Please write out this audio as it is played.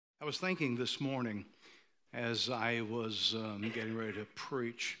I was thinking this morning as I was getting ready to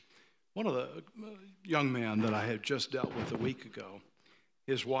preach, one of the young men that I had just dealt with a week ago,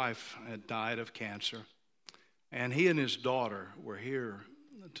 his wife had died of cancer, and he and his daughter were here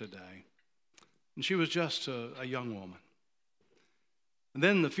today. And she was just a young woman. And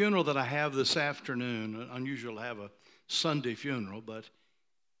then the funeral that I have this afternoon, unusual to have a Sunday funeral, but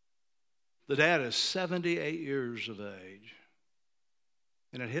the dad is 78 years of age.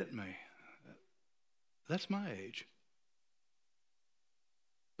 And it hit me. That's my age.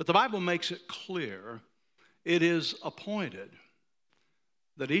 But the Bible makes it clear it is appointed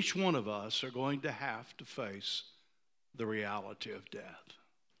that each one of us are going to have to face the reality of death.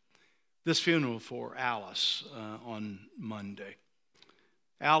 This funeral for Alice on Monday.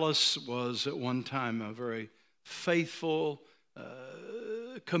 Alice was at one time a very faithful,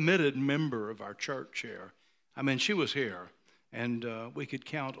 committed member of our church here. I mean, she was here, and we could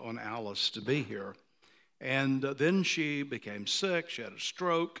count on Alice to be here. And then she became sick. She had a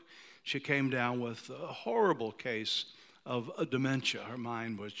stroke. She came down with a horrible case of dementia. Her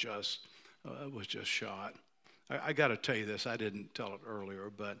mind was just shot. I got to tell you this. I didn't tell it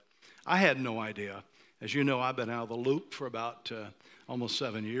earlier, but I had no idea. As you know, I've been out of the loop for about almost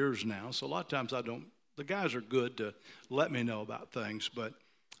 7 years now. So a lot of times I don't. The guys are good to let me know about things, but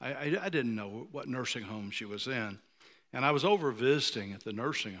I didn't know what nursing home she was in. And I was over visiting at the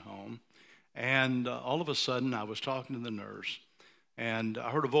nursing home, and all of a sudden I was talking to the nurse, and I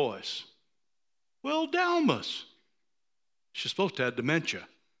heard a voice. Well, Dalmus. She's supposed to have dementia.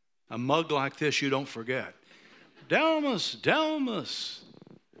 A mug like this you don't forget. Dalmus,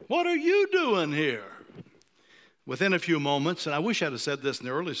 what are you doing here? Within a few moments, and I wish I'd have said this in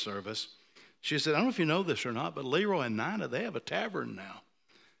the early service, she said, I don't know if you know this or not, but Leroy and Nina, they have a tavern now.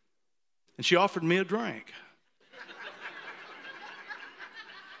 And she offered me a drink.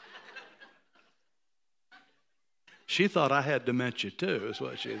 She thought I had dementia too, is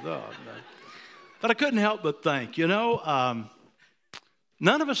what she thought. But I couldn't help but think, none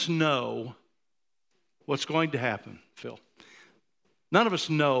of us know what's going to happen, Phil. None of us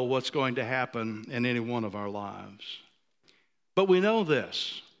know what's going to happen in any one of our lives. But we know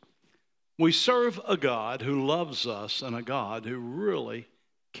this. We serve a God who loves us and a God who really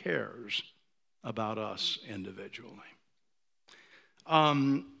cares about us individually.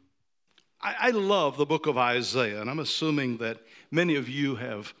 I love the book of Isaiah, and I'm assuming that many of you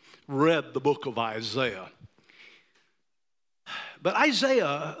have read the book of Isaiah. But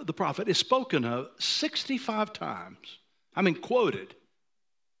Isaiah, the prophet, is spoken of 65 times. I mean, quoted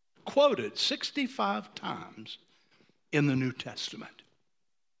 65 times in the New Testament.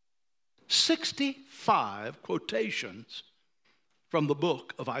 65 quotations from the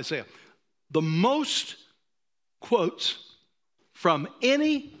book of Isaiah. The most quotes from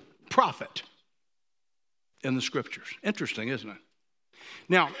any prophet in the scriptures. Interesting, isn't it?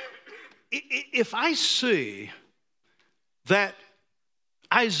 Now, if I see that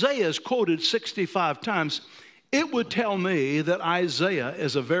Isaiah is quoted 65 times, it would tell me that Isaiah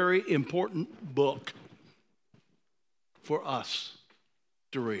is a very important book for us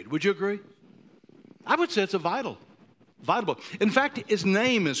to read. Would you agree? I would say it's a vital book. In fact, his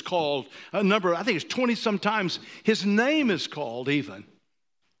name is called a number, I think it's 20 some times, his name is called even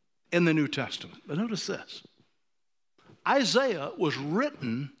in the New Testament. But notice this. Isaiah was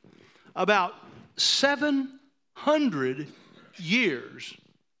written about 700 years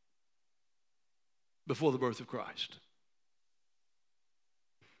before the birth of Christ.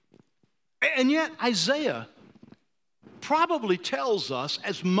 And yet Isaiah probably tells us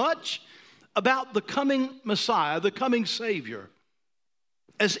as much about the coming Messiah, the coming Savior,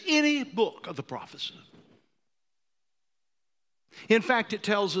 as any book of the prophecy. In fact, it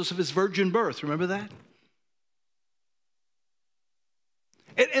tells us of his virgin birth. Remember that?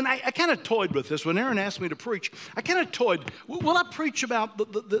 And I kind of toyed with this. When Aaron asked me to preach, I kind of toyed. Will I preach about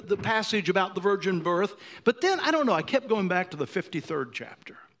the passage about the virgin birth? But then, I don't know, I kept going back to the 53rd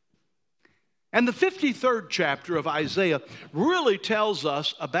chapter. And the 53rd chapter of Isaiah really tells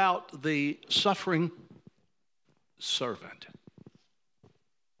us about the suffering servant.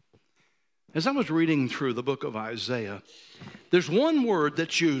 As I was reading through the book of Isaiah, there's one word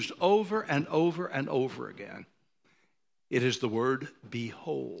that's used over and over and over again. It is the word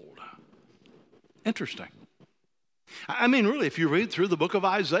behold. Interesting. I mean, really, if you read through the book of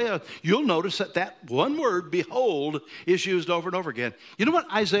Isaiah, you'll notice that one word, behold, is used over and over again. You know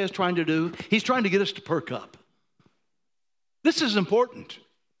what Isaiah is trying to do? He's trying to get us to perk up. This is important.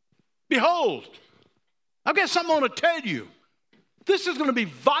 Behold, I've got something I want to tell you. This is going to be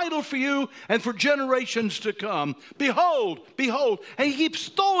vital for you and for generations to come. Behold, behold. And he keeps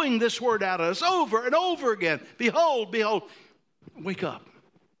throwing this word at us over and over again. Behold, behold. Wake up.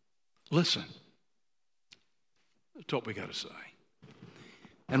 Listen. That's what we got to say.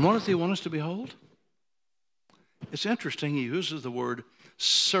 And what does he want us to behold? It's interesting, he uses the word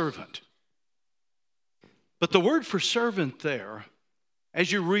servant. But the word for servant there, as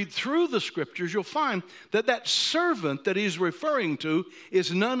you read through the scriptures, you'll find that that servant that he's referring to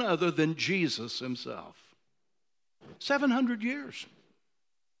is none other than Jesus himself. 700 years.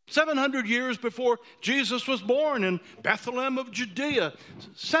 700 years before Jesus was born in Bethlehem of Judea.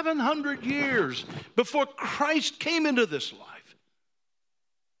 700 years before Christ came into this life.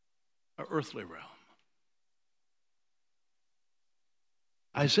 Our earthly realm.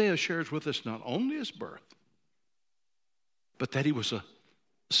 Isaiah shares with us not only his birth, but that he was a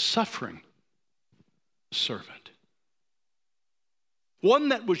suffering servant. One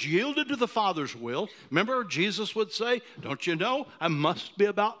that was yielded to the Father's will. Remember, Jesus would say, don't you know, I must be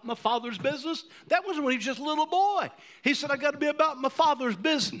about my Father's business? That was when he was just a little boy. He said, I got to be about my Father's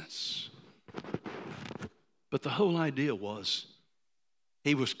business. But the whole idea was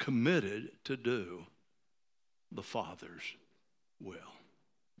he was committed to do the Father's will.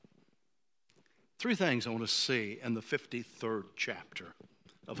 Three things I want to see in the 53rd chapter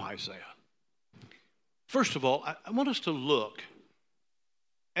of Isaiah. First of all, I want us to look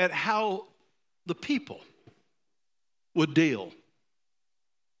at how the people would deal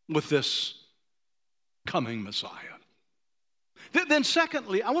with this coming Messiah. Then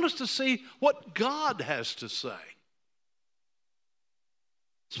secondly, I want us to see what God has to say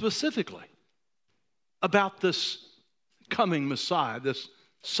specifically about this coming Messiah, this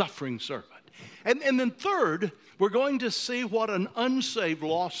suffering servant. And then third, we're going to see what an unsaved,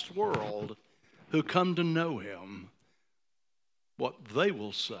 lost world who come to know him, what they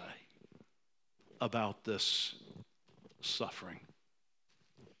will say about this suffering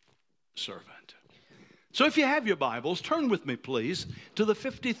servant. So if you have your Bibles, turn with me, please, to the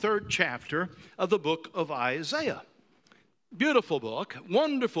 53rd chapter of the book of Isaiah. Beautiful book,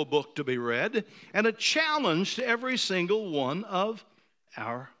 wonderful book to be read, and a challenge to every single one of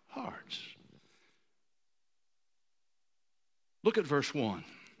our hearts. Look at verse 1.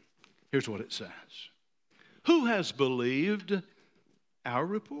 Here's what it says. Who has believed our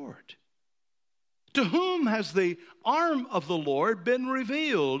report? To whom has the arm of the Lord been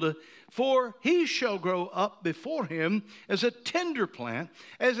revealed? For he shall grow up before him as a tender plant,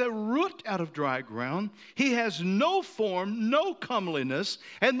 as a root out of dry ground. He has no form, no comeliness,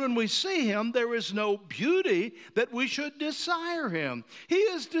 and when we see him, there is no beauty that we should desire him. He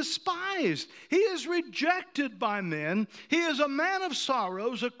is despised. He is rejected by men. He is a man of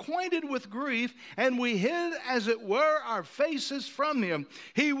sorrows, acquainted with grief, and we hid, as it were, our faces from him.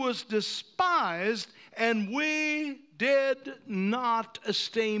 He was despised, and we did not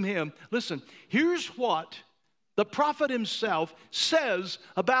esteem him. Listen, here's what the prophet himself says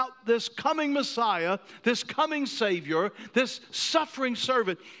about this coming Messiah, this coming Savior, this suffering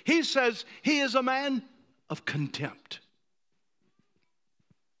servant. He says he is a man of contempt.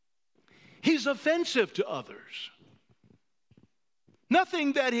 He's offensive to others.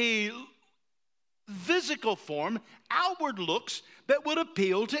 Nothing that he physical form, outward looks that would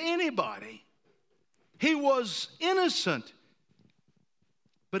appeal to anybody. He was innocent,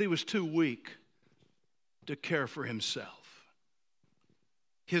 but he was too weak to care for himself.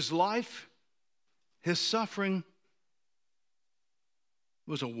 His life, his suffering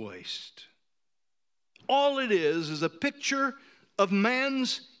was a waste. All it is a picture of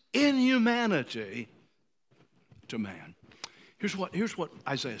man's inhumanity to man. Here's what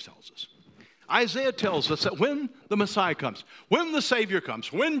Isaiah tells us. Isaiah tells us that when the Messiah comes, when the Savior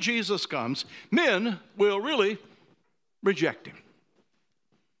comes, when Jesus comes, men will really reject him.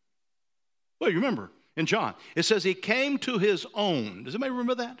 Well, you remember in John, it says he came to his own. Does anybody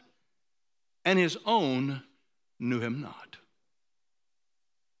remember that? And his own knew him not.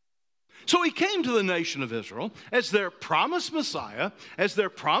 So he came to the nation of Israel as their promised Messiah, as their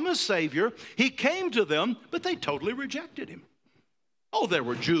promised Savior. He came to them, but they totally rejected him. Oh, there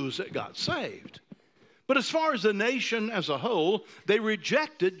were Jews that got saved. But as far as the nation as a whole, they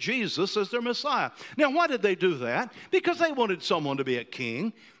rejected Jesus as their Messiah. Now, why did they do that? Because they wanted someone to be a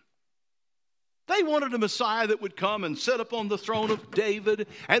king. They wanted a Messiah that would come and sit upon the throne of David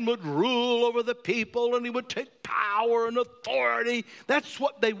and would rule over the people, and he would take power and authority. That's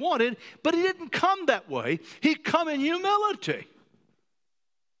what they wanted, but he didn't come that way. He come in humility.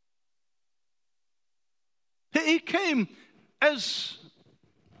 He came as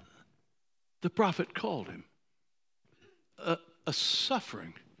the prophet called him, a a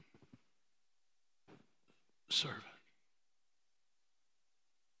suffering servant.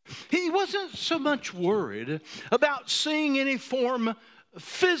 He wasn't so much worried about seeing any form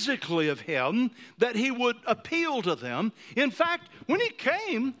physically of him that he would appeal to them. In fact, when he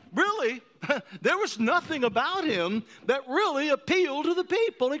came, really, there was nothing about him that really appealed to the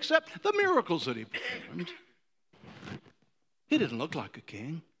people except the miracles that he performed. He didn't look like a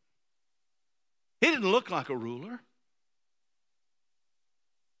king. He didn't look like a ruler.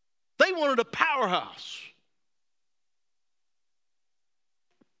 They wanted a powerhouse.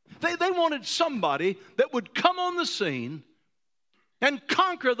 They wanted somebody that would come on the scene and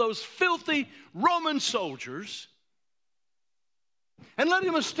conquer those filthy Roman soldiers and let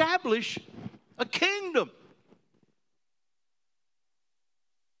him establish a kingdom.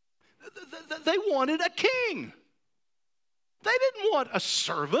 They wanted a king. They didn't want a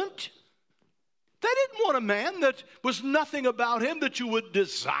servant. They didn't want a man that was nothing about him that you would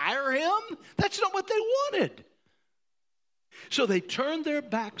desire him. That's not what they wanted. So they turned their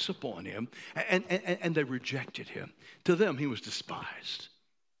backs upon him and they rejected him. To them, he was despised.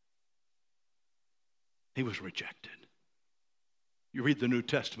 He was rejected. You read the New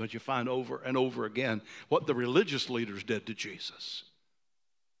Testament, you find over and over again what the religious leaders did to Jesus.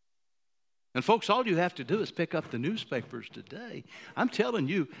 And folks, all you have to do is pick up the newspapers today. I'm telling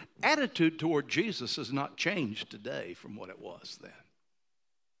you, attitude toward Jesus has not changed today from what it was then.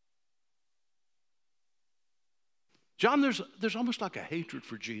 John, there's almost like a hatred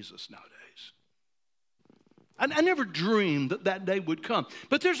for Jesus nowadays. I never dreamed that that day would come.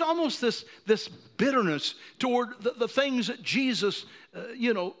 But there's almost this bitterness toward the things that Jesus,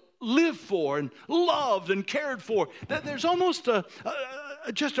 lived for and loved and cared for. That there's almost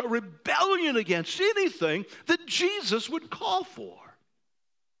just a rebellion against anything that Jesus would call for.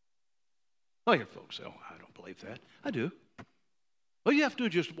 I hear folks say, I don't believe that. I do. All you have to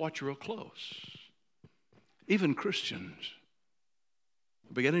do is just watch real close. Even Christians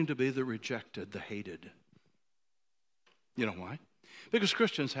are beginning to be the rejected, the hated. You know why? Because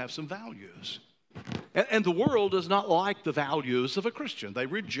Christians have some values. And the world does not like the values of a Christian. They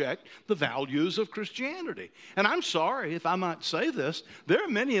reject the values of Christianity. And I'm sorry if I might say this, there are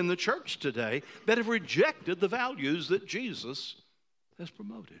many in the church today that have rejected the values that Jesus has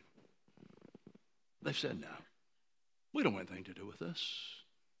promoted. They've said, no, we don't want anything to do with this.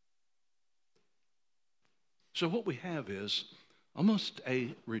 So what we have is almost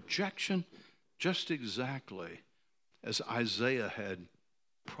a rejection just exactly as Isaiah had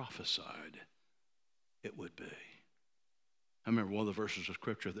prophesied it would be. I remember one of the verses of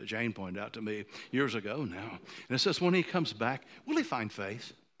Scripture that Jane pointed out to me years ago now. And it says, when he comes back, will he find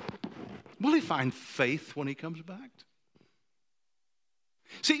faith? Will he find faith when he comes back?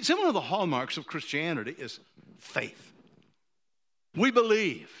 See, one of the hallmarks of Christianity is faith. We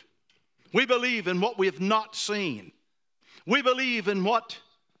believe. We believe in what we have not seen. We believe in what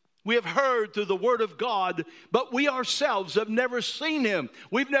we have heard through the Word of God, but we ourselves have never seen Him.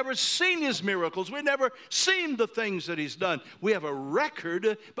 We've never seen His miracles. We've never seen the things that He's done. We have a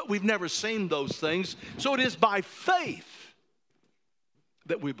record, but we've never seen those things. So it is by faith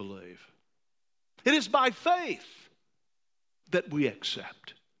that we believe. It is by faith that we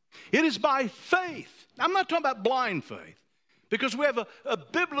accept. It is by faith. I'm not talking about blind faith, because we have a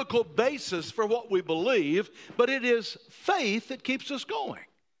biblical basis for what we believe, but it is faith that keeps us going.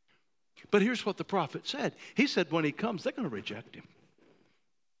 But here's what the prophet said. He said when he comes, they're going to reject him.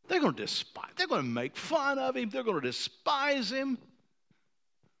 They're going to despise. They're going to make fun of him. They're going to despise him.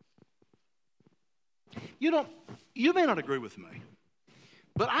 You may not agree with me,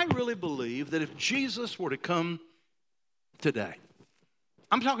 but I really believe that if Jesus were to come today,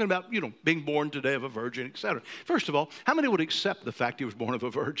 I'm talking about, being born today of a virgin, etc. First of all, how many would accept the fact he was born of a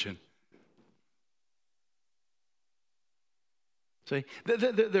virgin? See,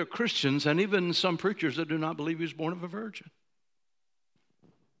 there are Christians and even some preachers that do not believe he was born of a virgin.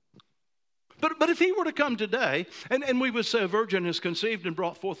 But if he were to come today, and we would say a virgin is conceived and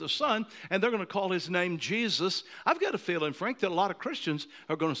brought forth a son, and they're going to call his name Jesus, I've got a feeling, Frank, that a lot of Christians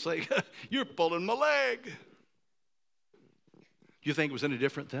are going to say, you're pulling my leg. Do you think it was any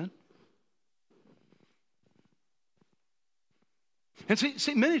different then? And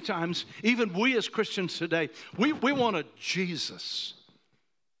see, many times, even we as Christians today, we want a Jesus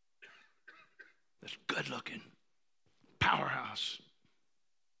that's good-looking, powerhouse.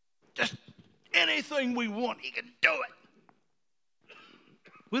 Just anything we want, he can do it.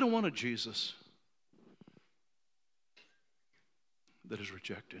 We don't want a Jesus that is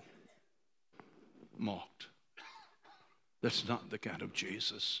rejected, mocked. That's not the kind of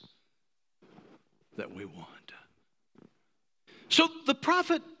Jesus that we want. So the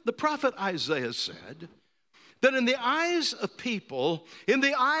prophet Isaiah said that in the eyes of people, in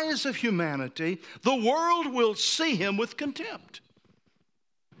the eyes of humanity, the world will see him with contempt.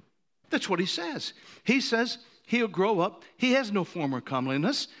 That's what he says. He says he'll grow up. He has no former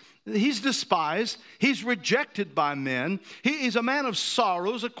comeliness. He's despised. He's rejected by men. He's a man of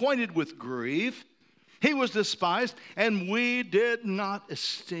sorrows, acquainted with grief. He was despised, and we did not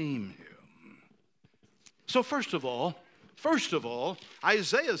esteem him. So first of all,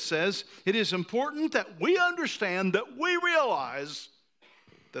 Isaiah says it is important that we understand, that we realize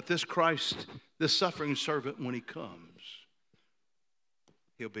that this Christ, this suffering servant, when he comes,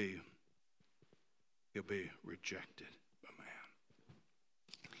 he'll be rejected by man.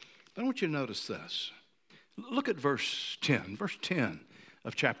 But I want you to notice this. Look at verse 10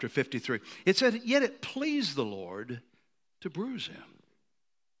 of chapter 53. It said, yet it pleased the Lord to bruise him.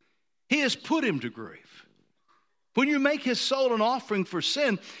 He has put him to grief. When you make his soul an offering for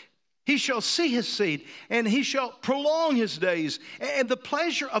sin, he shall see his seed, and he shall prolong his days, and the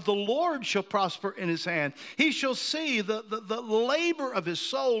pleasure of the Lord shall prosper in his hand. He shall see the labor of his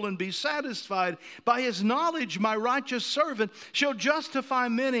soul and be satisfied. By his knowledge, my righteous servant shall justify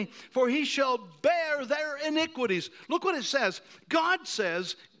many, for he shall bear their iniquities. Look what it says. God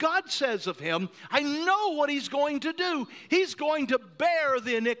says of him, I know what he's going to do. He's going to bear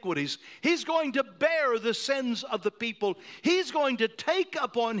the iniquities. He's going to bear the sins of the people. He's going to take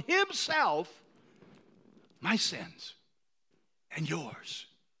upon himself my sins and yours.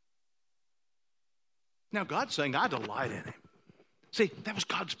 Now God's saying, I delight in him. See, that was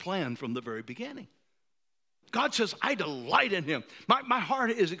God's plan from the very beginning. God says, I delight in him. My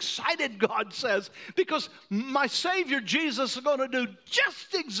heart is excited, God says, because my Savior Jesus is going to do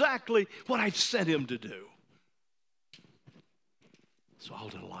just exactly what I've sent him to do. So I'll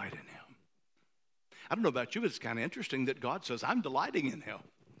delight in him. I don't know about you, but it's kind of interesting that God says, I'm delighting in him.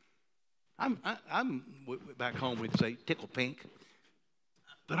 I'm back home we'd say tickle pink,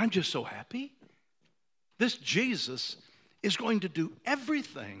 but I'm just so happy. This Jesus is going to do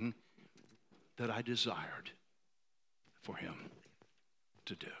everything that I desired for him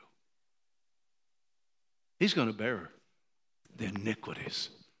to do. He's going to bear the iniquities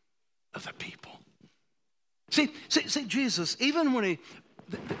of the people. See, Jesus, even when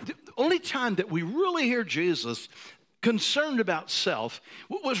the only time that we really hear Jesus concerned about self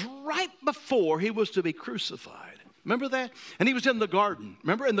was right before he was to be crucified. Remember that? And he was in the garden.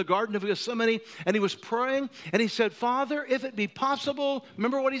 Remember in the Garden of Gethsemane? And he was praying and he said, Father, if it be possible,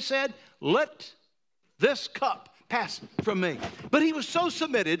 remember what he said? Let this cup pass from me. But he was so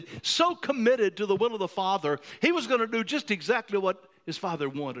submitted, so committed to the will of the Father, he was going to do just exactly what his Father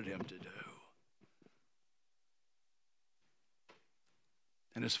wanted him to do.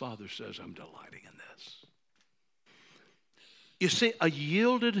 And his Father says, I'm delighting in this. You see, a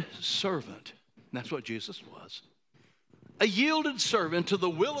yielded servant, and that's what Jesus was, a yielded servant to the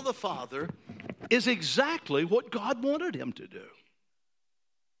will of the Father is exactly what God wanted him to do.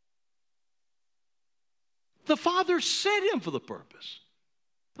 The Father sent him for the purpose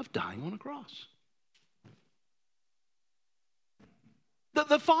of dying on a cross.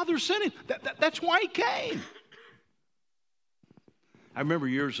 The Father sent him. That's why he came. I remember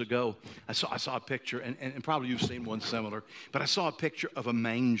years ago, I saw a picture, and probably you've seen one similar, but I saw a picture of a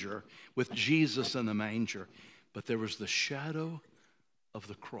manger with Jesus in the manger, but there was the shadow of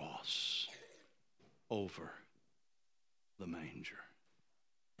the cross over the manger.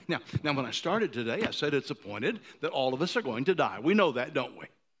 Now, when I started today, I said it's appointed that all of us are going to die. We know that, don't we?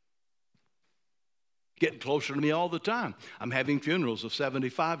 Getting closer to me all the time. I'm having funerals of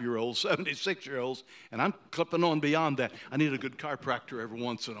 75-year-olds, 76-year-olds, and I'm clipping on beyond that. I need a good chiropractor every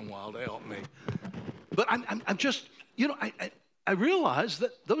once in a while to help me. But I'm just, I realize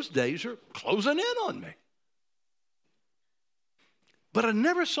that those days are closing in on me. But I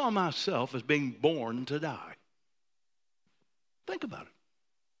never saw myself as being born to die. Think about it.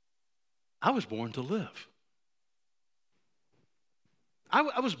 I was born to live.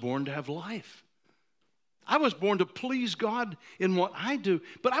 I was born to have life. I was born to please God in what I do,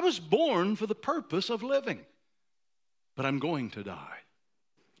 but I was born for the purpose of living. But I'm going to die.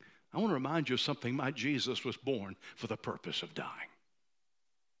 I want to remind you of something. My Jesus was born for the purpose of dying.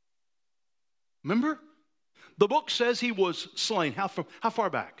 Remember? The book says he was slain. How far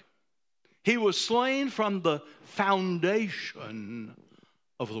back? He was slain from the foundation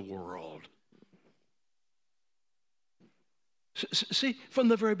of the world. See, from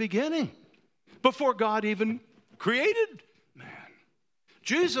the very beginning, before God even created man,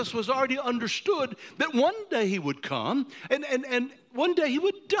 Jesus was already understood that one day he would come and one day he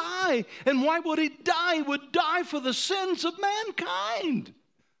would die. And why would he die? He would die for the sins of mankind.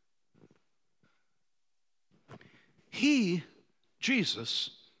 He,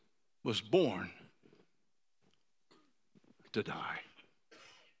 Jesus, was born to die.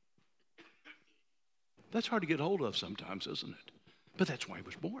 That's hard to get hold of sometimes, isn't it? But that's why he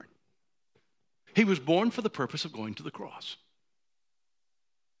was born. He was born for the purpose of going to the cross.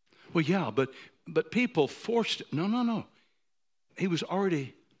 Well, yeah, but people forced it. No. He was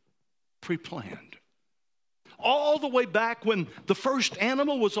already pre-planned. All the way back when the first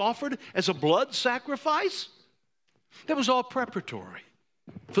animal was offered as a blood sacrifice, that was all preparatory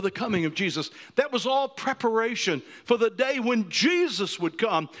for the coming of Jesus. That was all preparation for the day when Jesus would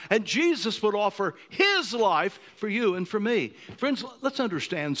come and Jesus would offer his life for you and for me. Friends, let's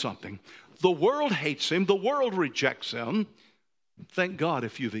understand something. The world hates him. The world rejects him. Thank God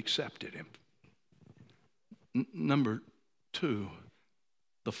if you've accepted him. Number two,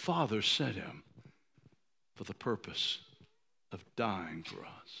 the Father sent him for the purpose of dying for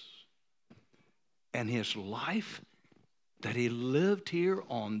us. And his life that he lived here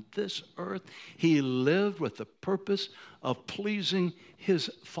on this earth, he lived with the purpose of pleasing his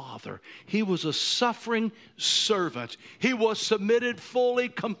Father. He was a suffering servant. He was submitted fully,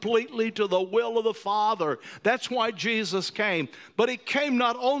 completely to the will of the Father. That's why Jesus came. But he came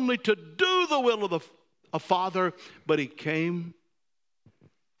not only to do the will of the Father, but he came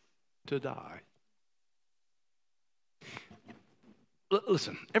to die.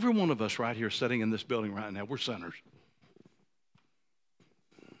 Listen, every one of us right here sitting in this building right now, we're sinners.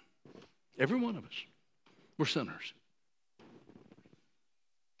 Every one of us. We're sinners.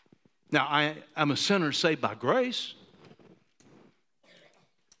 Now, I'm a sinner saved by grace,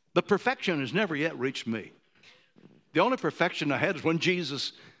 but perfection has never yet reached me. The only perfection I had is when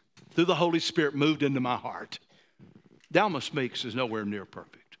Jesus, through the Holy Spirit, moved into my heart. Dalmus Meeks is nowhere near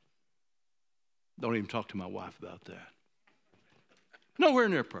perfect. Don't even talk to my wife about that. Nowhere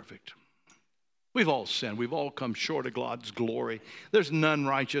near perfect. We've all sinned. We've all come short of God's glory. There's none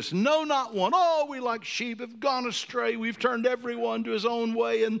righteous. No, not one. Oh, we like sheep have gone astray. We've turned everyone to his own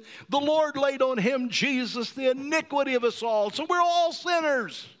way. And the Lord laid on him, Jesus, the iniquity of us all. So we're all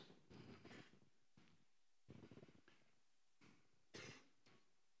sinners.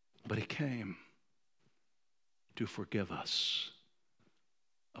 But he came to forgive us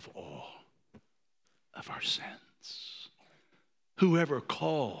of all of our sins. Whoever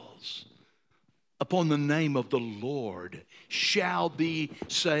calls upon the name of the Lord shall be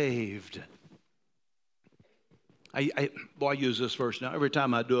saved. I use this verse now. Every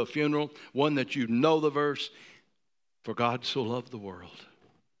time I do a funeral, one that you know the verse, for God so loved the world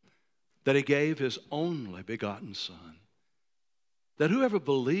that he gave his only begotten Son, that whoever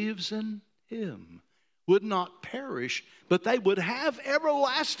believes in him would not perish, but they would have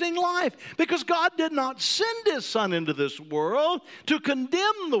everlasting life. Because God did not send his Son into this world to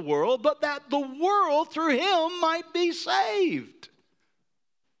condemn the world, but that the world through him might be saved.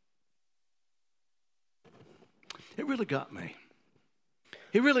 It really got me.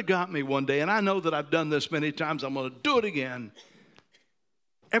 It really got me one day, and I know that I've done this many times. I'm going to do it again.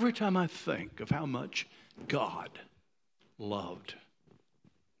 Every time I think of how much God loved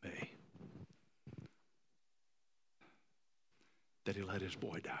me, that he let his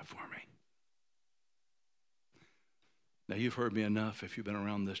boy die for me. Now, you've heard me enough. If you've been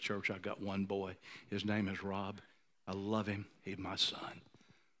around this church, I've got one boy. His name is Rob. I love him. He's my son.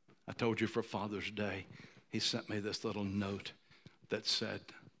 I told you for Father's Day, he sent me this little note that said,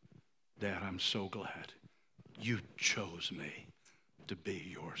 Dad, I'm so glad you chose me to be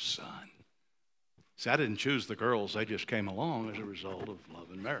your son. See, I didn't choose the girls. They just came along as a result of love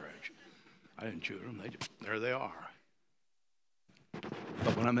and marriage. I didn't choose them. There they are.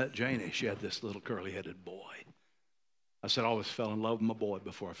 But when I met Janie, she had this little curly-headed boy. I said I always fell in love with my boy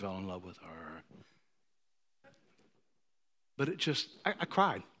before I fell in love with her. But it just, I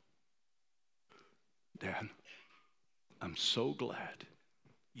cried. Dad, I'm so glad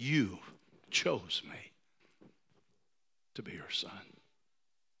you chose me to be your son.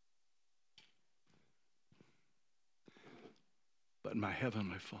 But my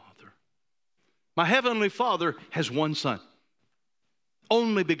Heavenly Father has one Son.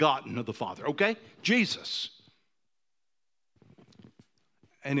 Only begotten of the Father, okay? Jesus.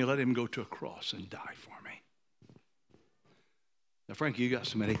 And he let him go to a cross and die for me. Now, Frankie, you got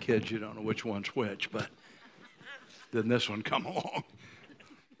so many kids, you don't know which one's which, but then this one come along.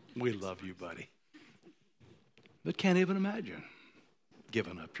 We love you, buddy. But can't even imagine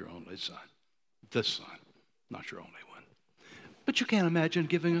giving up your only son. This son, not your only one. But you can't imagine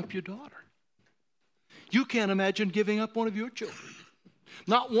giving up your daughter. You can't imagine giving up one of your children.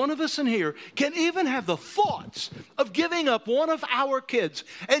 Not one of us in here can even have the thoughts of giving up one of our kids.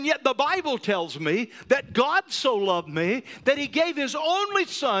 And yet the Bible tells me that God so loved me that he gave his only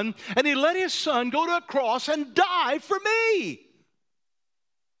son, and he let his son go to a cross and die for me.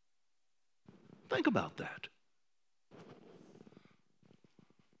 Think about that.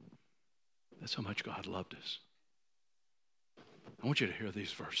 That's how much God loved us. I want you to hear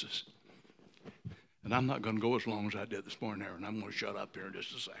these verses. And I'm not going to go as long as I did this morning, Aaron. I'm going to shut up here in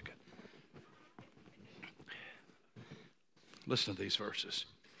just a second. Listen to these verses.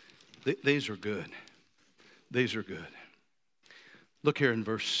 These are good. These are good. Look here in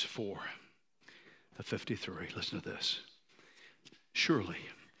verse 4 of 53. Listen to this. Surely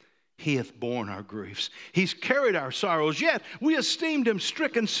he hath borne our griefs. He's carried our sorrows. Yet we esteemed him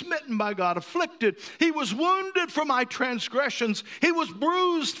stricken, smitten by God, afflicted. He was wounded for my transgressions. He was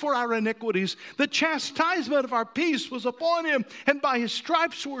bruised for our iniquities. The chastisement of our peace was upon him, and by his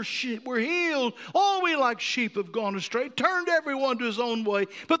stripes we're healed. All we like sheep have gone astray, turned everyone to his own way.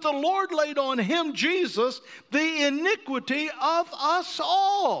 But the Lord laid on him, Jesus, the iniquity of us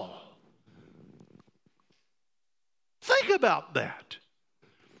all. Think about that.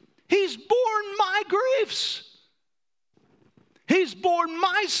 He's borne my griefs. He's borne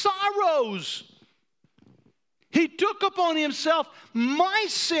my sorrows. He took upon himself my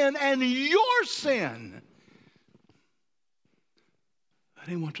sin and your sin. And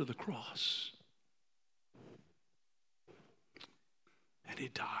he went to the cross. And he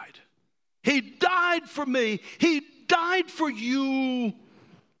died. He died for me. He died for you.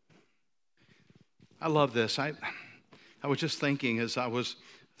 I love this. I was just thinking as I was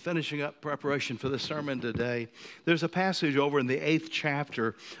finishing up preparation for the sermon today, there's a passage over in the 8th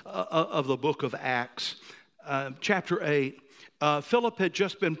chapter of the book of Acts, chapter 8. Philip had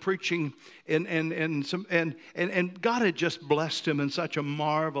just been preaching, and God had just blessed him in such a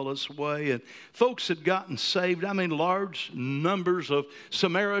marvelous way, and folks had gotten saved. I mean, large numbers of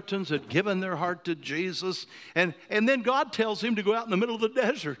Samaritans had given their heart to Jesus, and then God tells him to go out in the middle of the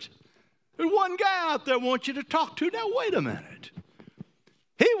desert. There's one guy out there I want you to talk to. Now, wait a minute.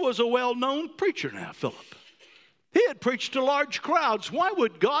 He was a well-known preacher now, Philip. He had preached to large crowds. Why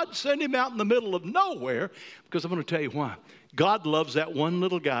would God send him out in the middle of nowhere? Because I'm going to tell you why. God loves that one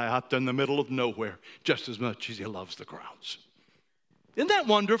little guy out there in the middle of nowhere just as much as he loves the crowds. Isn't that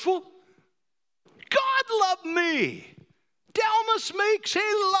wonderful? God loved me. Dalmus, Meeks,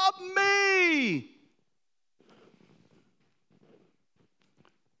 he loved me.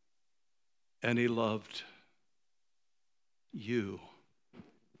 And he loved you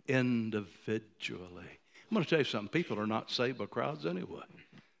individually. I'm going to tell you something. People are not saved by crowds anyway.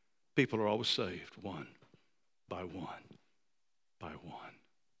 People are always saved one by one by one.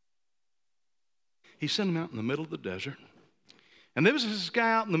 He sent them out in the middle of the desert. And there was this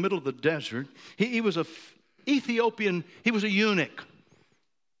guy out in the middle of the desert. He was an Ethiopian. He was a eunuch.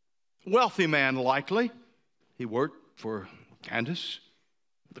 Wealthy man, likely. He worked for Candace,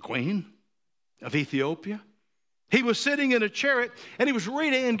 the queen of Ethiopia. He was sitting in a chariot, and he was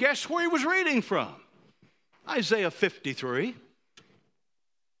reading, and guess where he was reading from? Isaiah 53.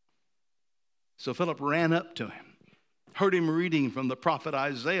 So Philip ran up to him, heard him reading from the prophet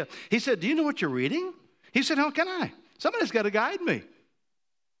Isaiah. He said, do you know what you're reading? He said, how can I? Somebody's got to guide me.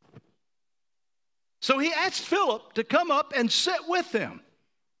 So he asked Philip to come up and sit with him.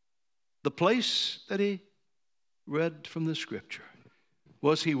 The place that he read from the scripture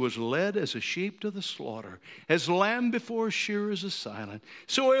was he was led as a sheep to the slaughter, as lamb before shearers is silent.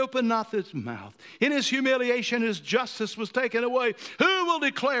 So he opened not his mouth. In his humiliation his justice was taken away. Who will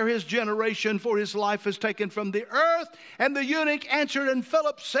declare his generation? For his life is taken from the earth. And the eunuch answered, and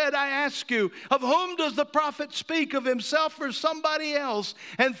Philip said, I ask you, of whom does the prophet speak, of himself or somebody else?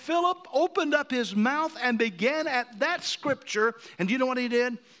 And Philip opened up his mouth and began at that scripture. And do you know what he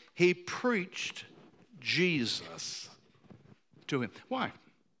did? He preached Jesus to him. Why?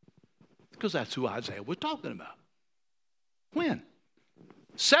 Because that's who Isaiah was talking about. When?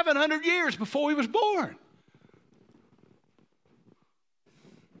 700 years before he was born.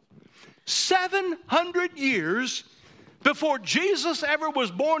 700 years before Jesus ever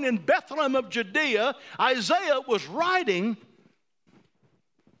was born in Bethlehem of Judea, Isaiah was writing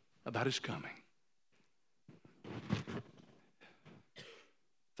about his coming. In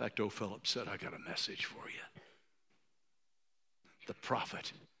fact, old Philip said, I got a message for you. The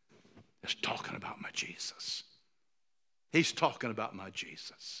prophet is talking about my Jesus. He's talking about my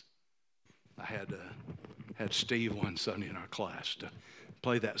Jesus. I had Steve one Sunday in our class to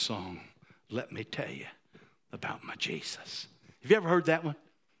play that song, Let Me Tell You About My Jesus. Have you ever heard that one?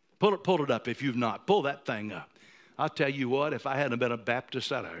 Pull it up if you've not. Pull that thing up. I'll tell you what, if I hadn't been a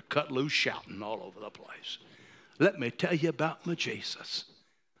Baptist, I'd have cut loose shouting all over the place. Let me tell you about my Jesus.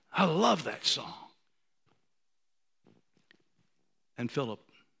 I love that song. And Philip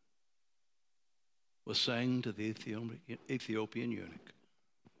was saying to the Ethiopian eunuch,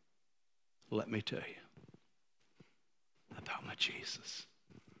 let me tell you about my Jesus.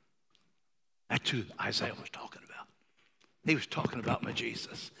 That's who Isaiah was talking about. He was talking about my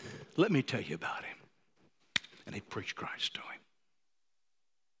Jesus. Let me tell you about him. And he preached Christ to him.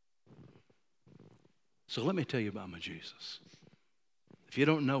 So let me tell you about my Jesus. If you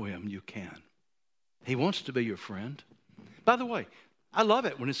don't know him, you can. He wants to be your friend. By the way, I love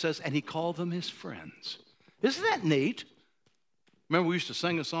it when it says, and he called them his friends. Isn't that neat? Remember we used to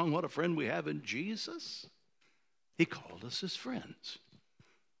sing a song, What a Friend We Have in Jesus? He called us his friends.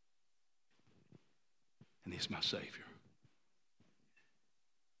 And he's my Savior.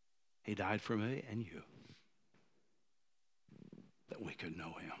 He died for me and you, that we could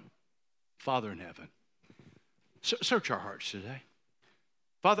know him. Father in heaven, search our hearts today.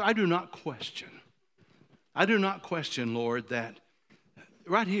 Father, I do not question, Lord, that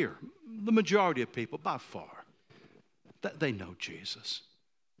right here, the majority of people, by far, that they know Jesus.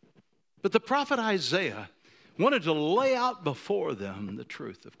 But the prophet Isaiah wanted to lay out before them the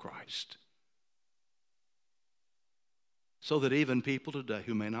truth of Christ, so that even people today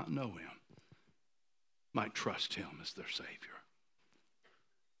who may not know him might trust him as their Savior.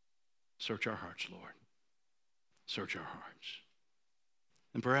 Search our hearts, Lord. Search our hearts.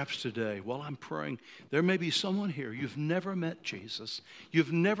 And perhaps today, while I'm praying, there may be someone here, you've never met Jesus,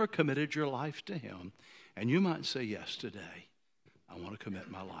 you've never committed your life to him, and you might say, yes, today, I want to commit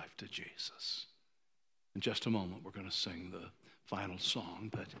my life to Jesus. In just a moment, we're going to sing the final song,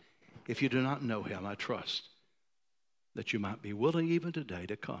 but if you do not know him, I trust that you might be willing even today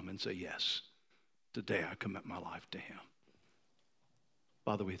to come and say, yes, today I commit my life to him.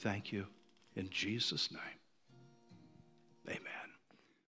 Father, we thank you in Jesus' name. Amen.